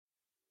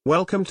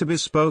Welcome to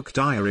Bespoke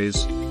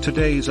Diaries.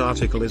 Today's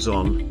article is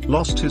on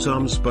Lost His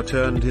Arms But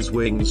Earned His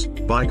Wings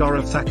by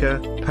Gaurav Thakur,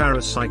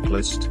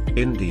 paracyclist,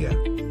 India.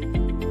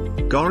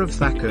 Gaurav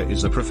Thakur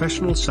is a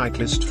professional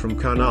cyclist from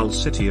Karnal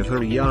city of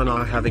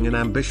Haryana, having an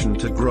ambition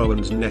to grow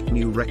and net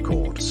new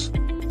records.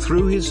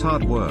 Through his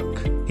hard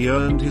work, he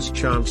earned his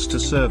chance to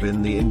serve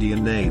in the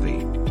Indian Navy.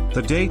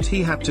 The date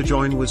he had to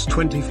join was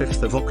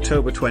 25th of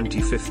October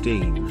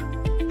 2015.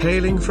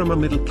 Hailing from a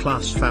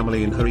middle-class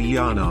family in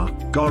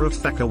Haryana, Gaurav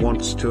Thakur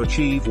wants to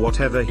achieve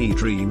whatever he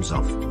dreams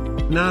of.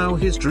 Now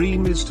his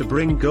dream is to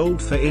bring gold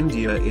for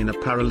India in a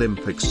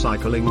Paralympic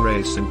cycling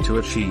race, and to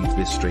achieve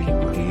this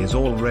dream he is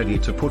all ready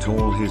to put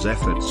all his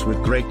efforts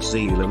with great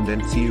zeal and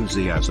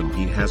enthusiasm.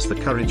 He has the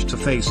courage to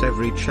face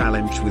every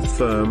challenge with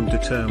firm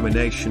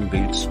determination, be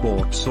it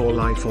sports or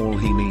life. All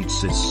he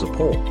needs is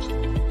support.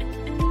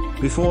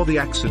 Before the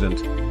accident,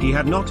 he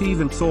had not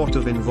even thought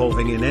of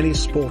involving in any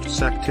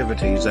sports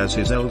activities as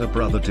his elder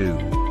brother do.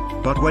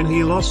 But when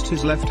he lost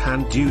his left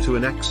hand due to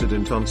an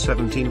accident on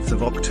 17th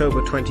of October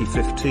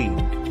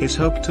 2015, his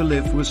hope to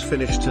live was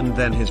finished, and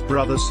then his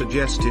brother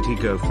suggested he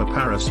go for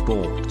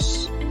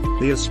parasports.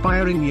 The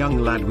aspiring young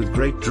lad with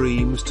great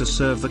dreams to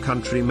serve the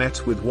country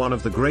met with one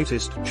of the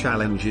greatest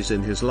challenges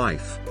in his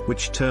life,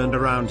 which turned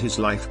around his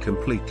life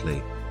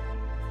completely.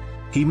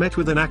 He met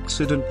with an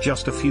accident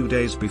just a few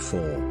days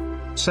before.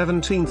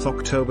 17th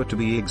October to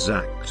be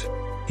exact.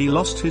 He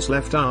lost his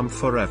left arm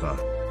forever.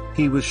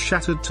 He was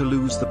shattered to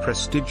lose the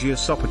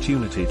prestigious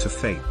opportunity to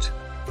fate.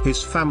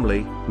 His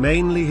family,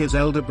 mainly his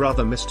elder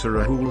brother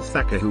Mr. Rahul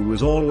Thakur, who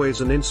was always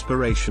an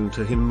inspiration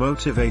to him,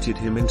 motivated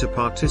him into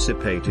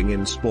participating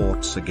in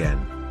sports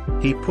again.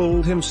 He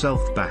pulled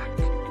himself back,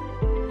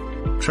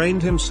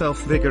 trained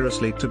himself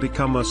vigorously to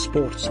become a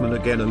sportsman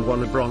again, and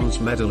won a bronze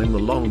medal in the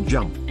long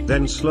jump.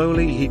 Then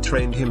slowly he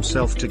trained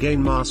himself to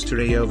gain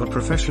mastery over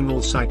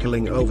professional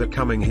cycling,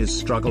 overcoming his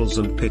struggles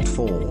and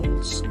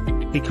pitfalls.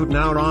 He could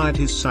now ride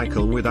his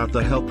cycle without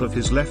the help of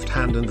his left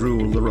hand and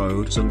rule the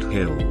roads and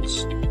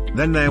hills.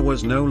 Then there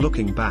was no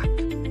looking back.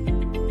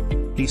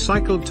 He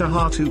cycled to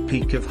Hatu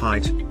peak of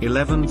height,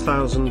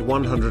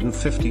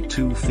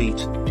 11,152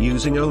 feet,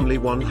 using only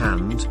one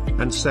hand,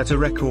 and set a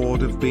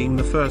record of being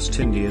the first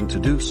Indian to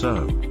do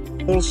so.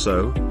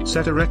 Also,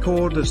 set a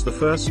record as the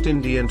first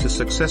Indian to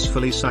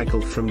successfully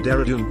cycle from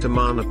Dehradun to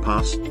Mana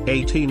Pass,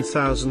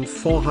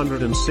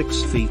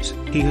 18,406 feet.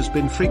 He has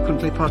been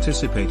frequently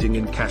participating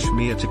in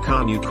Kashmir to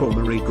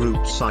Kanyakumari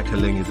group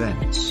cycling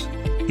events.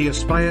 He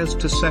aspires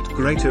to set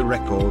greater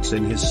records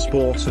in his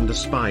sport and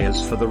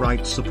aspires for the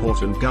right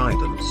support and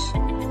guidance.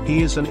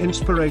 He is an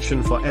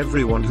inspiration for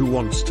everyone who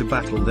wants to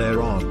battle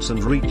their odds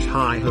and reach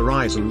high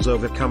horizons,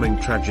 overcoming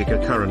tragic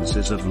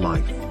occurrences of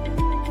life.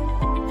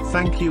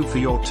 Thank you for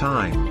your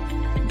time.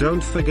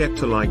 Don't forget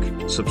to like,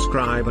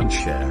 subscribe and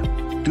share.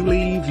 Do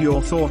leave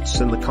your thoughts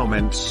in the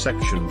comments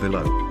section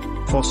below.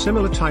 For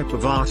similar type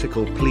of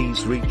article,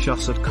 please reach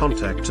us at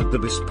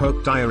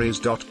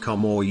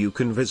contact@thebespokediaries.com, or you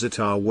can visit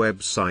our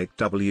website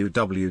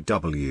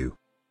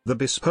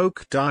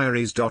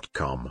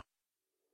www.thebespokediaries.com.